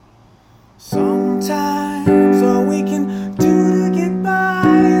Sometimes all we can do to get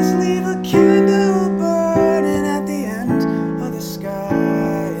by is leave a candle burning at the end of the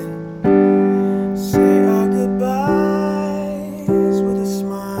sky and say our goodbyes with a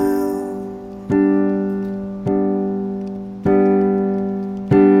smile.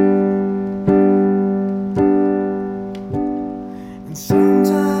 And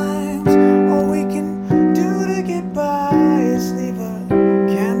sometimes all we can do to get by is leave a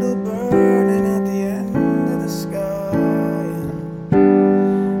candle burning at the end of the sky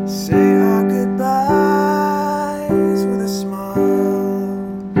and say our goodbyes with a smile.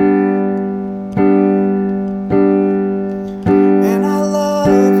 And I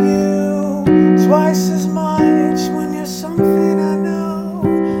love you twice as much when you're something I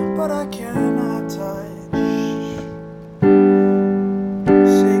know but I cannot touch.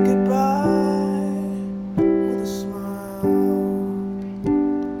 Say goodbye with a smile.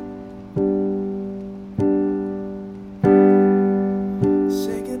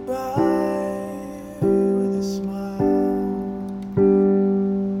 Say goodbye with a smile.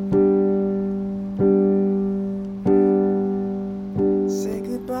 Say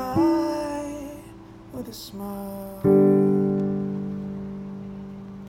goodbye with a smile.